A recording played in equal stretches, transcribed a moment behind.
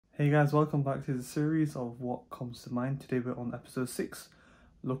Hey guys, welcome back to the series of What Comes to Mind. Today we're on episode 6,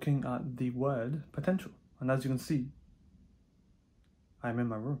 looking at the word potential. And as you can see, I'm in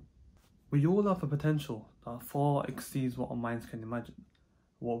my room. We all have a potential that far exceeds what our minds can imagine.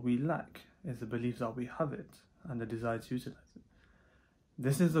 What we lack is the belief that we have it and the desire to utilize it.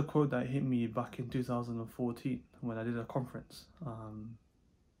 This is a quote that hit me back in 2014 when I did a conference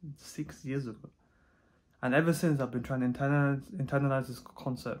 6 years ago. And ever since, I've been trying to internalize this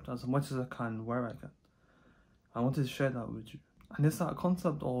concept as much as I can, where I can. I wanted to share that with you. And it's that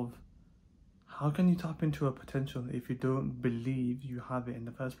concept of how can you tap into a potential if you don't believe you have it in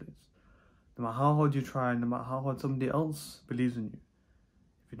the first place? No matter how hard you try, no matter how hard somebody else believes in you,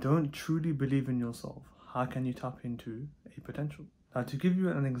 if you don't truly believe in yourself, how can you tap into a potential? Now, to give you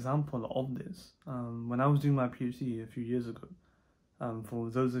an example of this, when I was doing my PhD a few years ago, for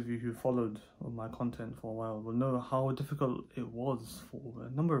those of you who followed my content for a while will know how difficult it was for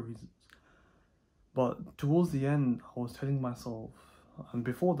a number of reasons. But towards the end, I was telling myself, and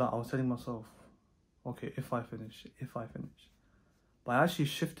before that I was telling myself, okay, if I finish. But I actually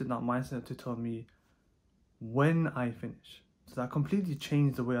shifted that mindset to tell me when I finish. So that completely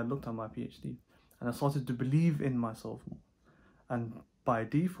changed the way I looked at my PhD. And I started to believe in myself more. And by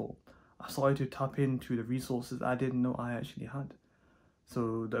default, I started to tap into the resources I didn't know I actually had.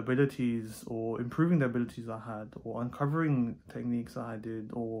 So the abilities or improving the abilities I had, or uncovering techniques that I did,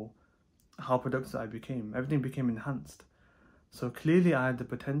 or how productive I became, everything became enhanced. So clearly I had the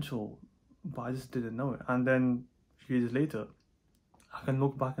potential, but I just didn't know it. And then a few years later, I can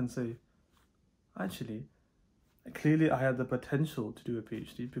look back and say, actually, clearly I had the potential to do a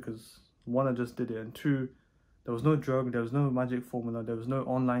PhD because one, I just did it, and two, there was no drug, there was no magic formula, there was no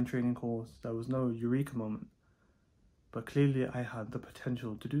online training course, there was no eureka moment. But clearly I had the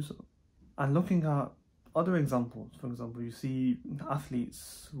potential to do so. And looking at other examples, for example, you see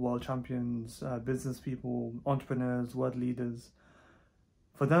athletes, world champions, business people, entrepreneurs, world leaders.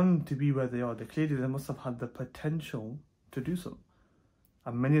 For them to be where they are, they must have had the potential to do so.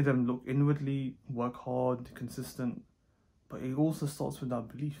 And many of them look inwardly, work hard, consistent, but it also starts with that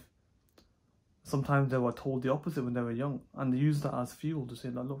belief. Sometimes they were told the opposite when they were young, and they use that as fuel to say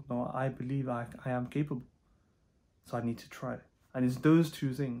that, look, no, I believe I am capable. So I need to try. And it's those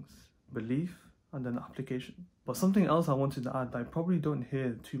two things, belief and then application. But something else I wanted to add that I probably don't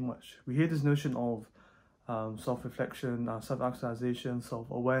hear too much. We hear this notion of self-reflection, self-actualization,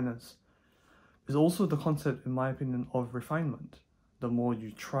 self-awareness. There's also the concept, in my opinion, of refinement. The more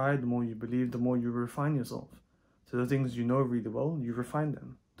you try, the more you believe, the more you refine yourself. So the things you know really well, you refine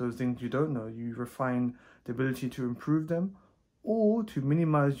them. Those things you don't know, you refine the ability to improve them or to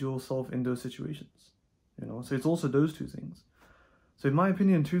minimize yourself in those situations. So it's also those two things. So in my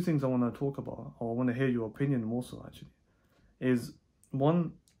opinion, two things I want to talk about, or I want to hear your opinion more so actually, is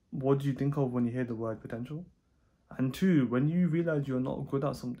one, what do you think of when you hear the word potential? And two, when you realize you're not good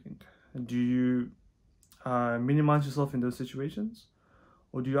at something, do you minimize yourself in those situations?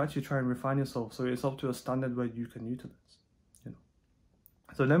 Or do you actually try and refine yourself so it's up to a standard where you can utilize?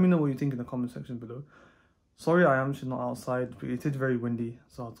 So let me know what you think in the comment section below. Sorry, I am actually not outside, but it is very windy,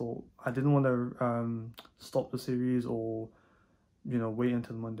 so I thought I didn't want to stop the series or, wait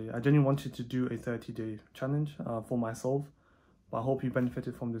until Monday. I genuinely wanted to do a 30-day challenge for myself, but I hope you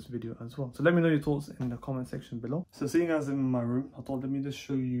benefited from this video as well. So let me know your thoughts in the comment section below. So seeing as I'm in my room, I thought let me just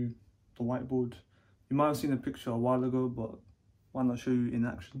show you the whiteboard. You might have seen a picture a while ago, but why not show you in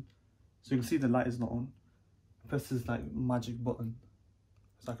action? So you can see the light is not on. Press this like magic button.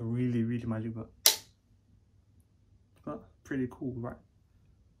 It's like a really, really magic button. Pretty cool, right?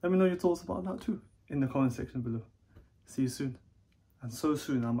 Let me know your thoughts about that too in the comment section below. See you soon. And so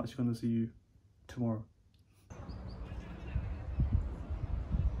soon, I'm actually going to see you tomorrow.